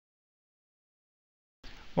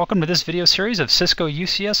Welcome to this video series of Cisco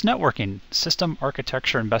UCS Networking, System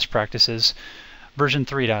Architecture and Best Practices, version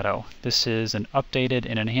 3.0. This is an updated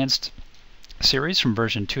and enhanced series from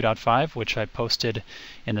version 2.5, which I posted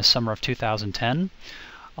in the summer of 2010.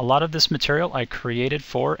 A lot of this material I created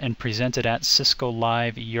for and presented at Cisco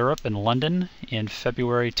Live Europe in London in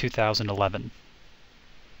February 2011.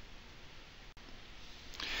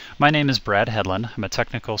 My name is Brad Hedlund. I'm a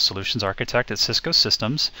technical solutions architect at Cisco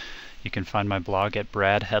Systems. You can find my blog at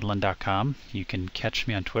bradhedlund.com. You can catch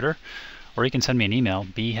me on Twitter, or you can send me an email,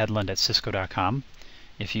 bhedlund@cisco.com.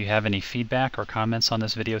 If you have any feedback or comments on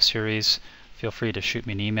this video series, feel free to shoot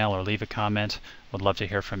me an email or leave a comment. Would love to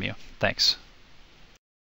hear from you. Thanks.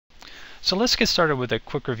 So let's get started with a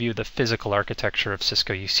quick review of the physical architecture of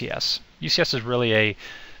Cisco UCS. UCS is really a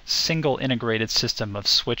single integrated system of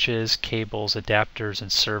switches, cables, adapters,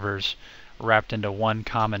 and servers wrapped into one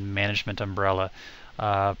common management umbrella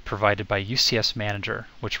provided by UCS Manager,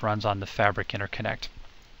 which runs on the Fabric Interconnect.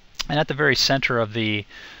 And at the very center of the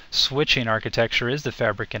switching architecture is the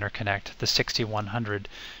Fabric Interconnect, the 6100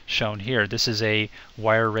 shown here. This is a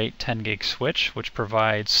wire rate 10 gig switch which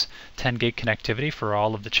provides 10 gig connectivity for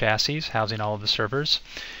all of the chassis housing all of the servers.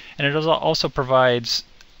 And it also provides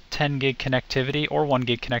 10 gig connectivity or 1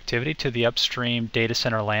 gig connectivity to the upstream data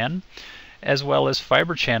center LAN, as well as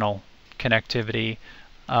fiber channel connectivity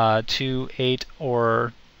to 8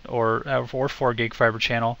 or 4 gig fiber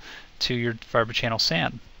channel to your fiber channel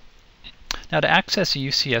SAN. Now, to access a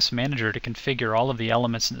UCS Manager to configure all of the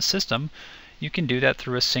elements in the system, you can do that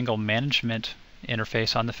through a single management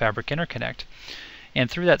interface on the Fabric Interconnect. And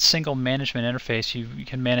through that single management interface, you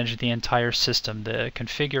can manage the entire system, the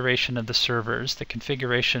configuration of the servers, the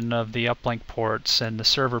configuration of the uplink ports and the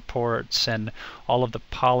server ports, and all of the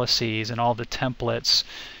policies and all the templates,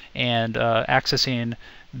 and accessing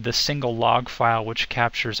the single log file which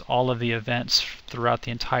captures all of the events throughout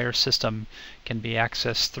the entire system can be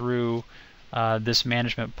accessed through this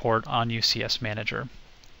management port on UCS Manager.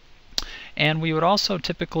 And we would also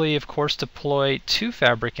typically, of course, deploy 2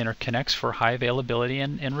 Fabric Interconnects for high availability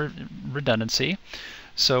and redundancy.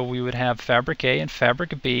 So we would have Fabric A and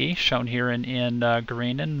Fabric B, shown here in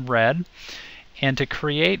green and red. And to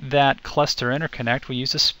create that cluster interconnect, we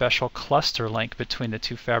use a special cluster link between the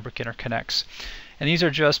 2 Fabric Interconnects. And these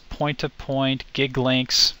are just point-to-point gig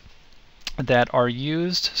links that are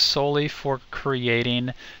used solely for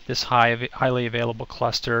creating this highly available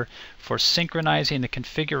cluster, for synchronizing the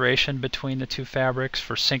configuration between the 2 fabrics,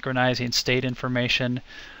 for synchronizing state information.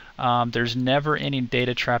 There's never any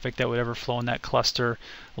data traffic that would ever flow in that cluster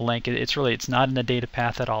link. It's not in the data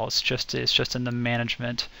path at all. It's just in the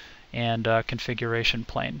management and configuration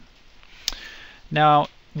plane. Now,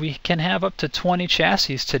 we can have up to 20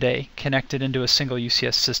 chassis today connected into a single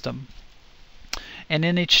UCS system. And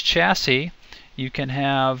in each chassis, you can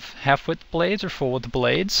have half-width blades or full-width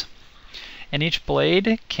blades. And each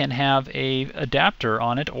blade can have a adapter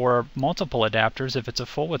on it, or multiple adapters if it's a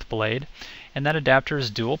full-width blade. And that adapter is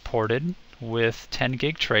dual-ported with 10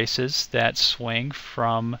 gig traces that swing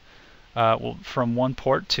from one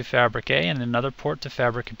port to Fabric A and another port to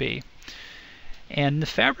Fabric B. And the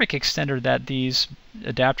fabric extender that these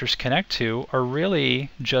adapters connect to are really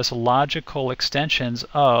just logical extensions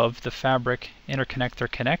of the Fabric Interconnect they're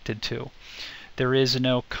connected to. There is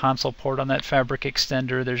no console port on that fabric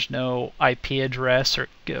extender. There's no IP address or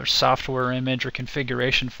software image or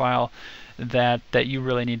configuration file that you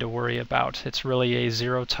really need to worry about. It's really a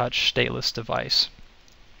zero-touch stateless device.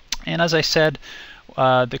 And as I said,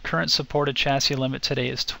 the current supported chassis limit today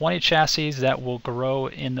is 20 chassis. That will grow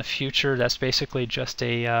in the future. That's basically just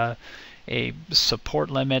a support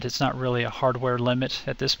limit. It's not really a hardware limit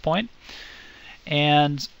at this point.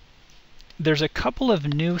 And there's a couple of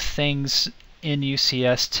new things in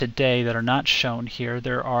UCS today that are not shown here.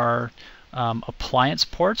 There are appliance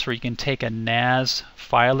ports where you can take a NAS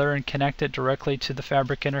filer and connect it directly to the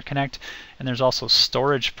Fabric Interconnect, and there's also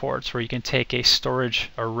storage ports where you can take a storage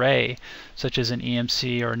array such as an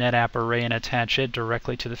EMC or NetApp array and attach it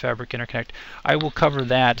directly to the Fabric Interconnect. I will cover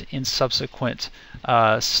that in subsequent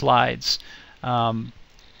slides.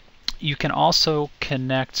 You can also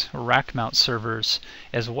connect rack mount servers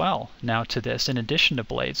as well now to this in addition to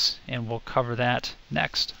blades, and we'll cover that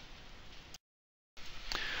next.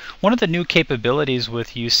 One of the new capabilities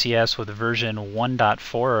with UCS with version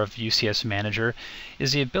 1.4 of UCS Manager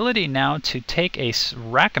is the ability now to take a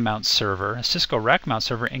rack mount server, a Cisco rack mount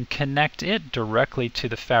server, and connect it directly to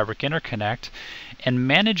the Fabric Interconnect and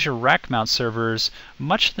manage your rack mount servers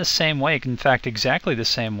much the same way, in fact exactly the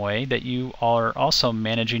same way that you are also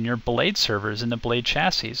managing your blade servers in the blade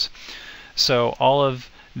chassis. So all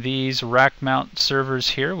of these rack mount servers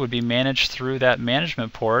here would be managed through that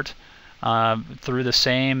management port through the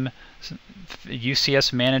same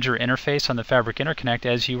UCS manager interface on the Fabric Interconnect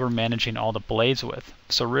as you were managing all the blades with.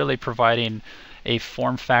 So really providing a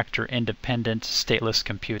form factor independent stateless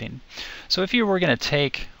computing. So if you were going to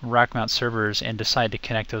take rack mount servers and decide to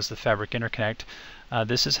connect those to the Fabric Interconnect,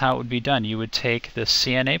 this is how it would be done. You would take the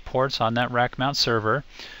CNA ports on that rack mount server.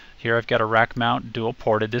 Here I've got a rack mount dual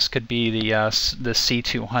ported. This could be the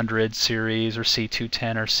C200 series or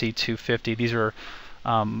C210 or C250. These are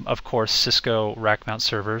of course Cisco rack mount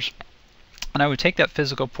servers. And I would take that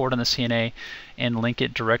physical port on the CNA and link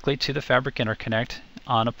it directly to the Fabric Interconnect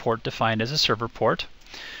on a port defined as a server port.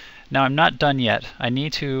 Now I'm not done yet. I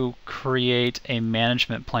need to create a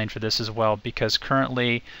management plane for this as well, because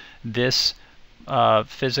currently this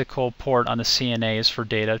physical port on the CNA is for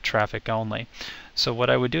data traffic only. So what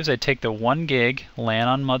I would do is I'd take the 1 gig LAN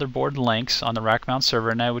on motherboard links on the rack mount server,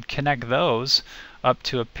 and I would connect those up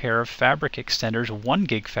to a pair of fabric extenders, 1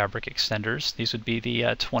 gig fabric extenders. These would be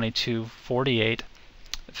the 2248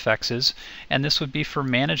 FEXs, and this would be for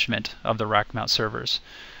management of the rack mount servers.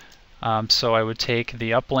 So I would take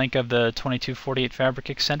the uplink of the 2248 fabric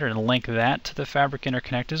extender and link that to the Fabric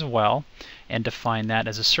Interconnect as well, and define that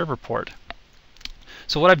as a server port.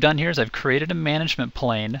 So what I've done here is I've created a management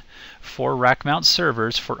plane for rack mount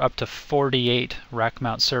servers for up to 48 rack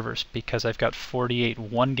mount servers, because I've got 48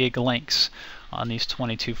 1 gig links on these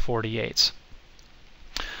 2248s.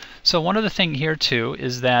 So one other thing here too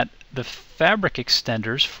is that the fabric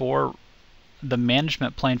extenders for the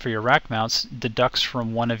management plane for your rack mounts deducts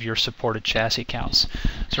from one of your supported chassis counts.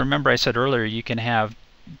 So remember I said earlier you can have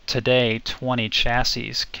today 20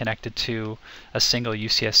 chassis connected to a single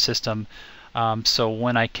UCS system. So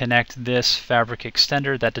when I connect this fabric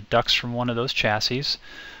extender, that deducts from one of those chassis.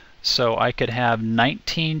 So I could have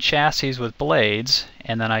 19 chassis with blades,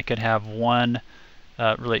 and then I could have one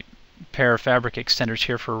really pair of fabric extenders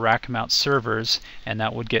here for rack mount servers, and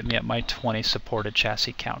that would get me at my 20 supported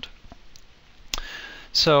chassis count.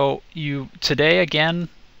 So today again,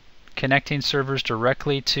 connecting servers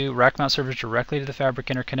directly to rack mount servers directly to the Fabric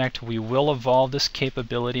Interconnect. We will evolve this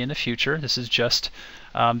capability in the future. This is just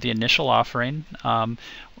the initial offering.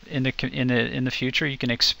 In the future, you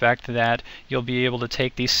can expect that you'll be able to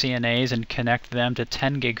take these CNAs and connect them to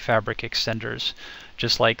 10 gig fabric extenders,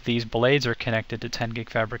 just like these blades are connected to 10 gig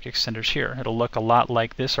fabric extenders here. It'll look a lot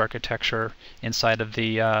like this architecture inside of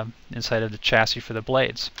the chassis for the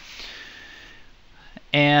blades.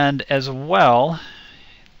 And as well,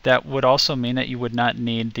 that would also mean that you would not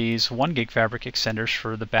need these 1 gig fabric extenders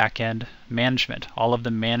for the back-end management. All of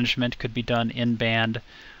the management could be done in-band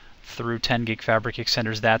through 10 gig fabric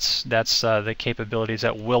extenders. That's the capabilities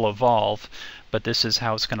that will evolve, but this is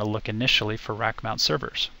how it's going to look initially for rack mount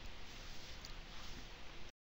servers.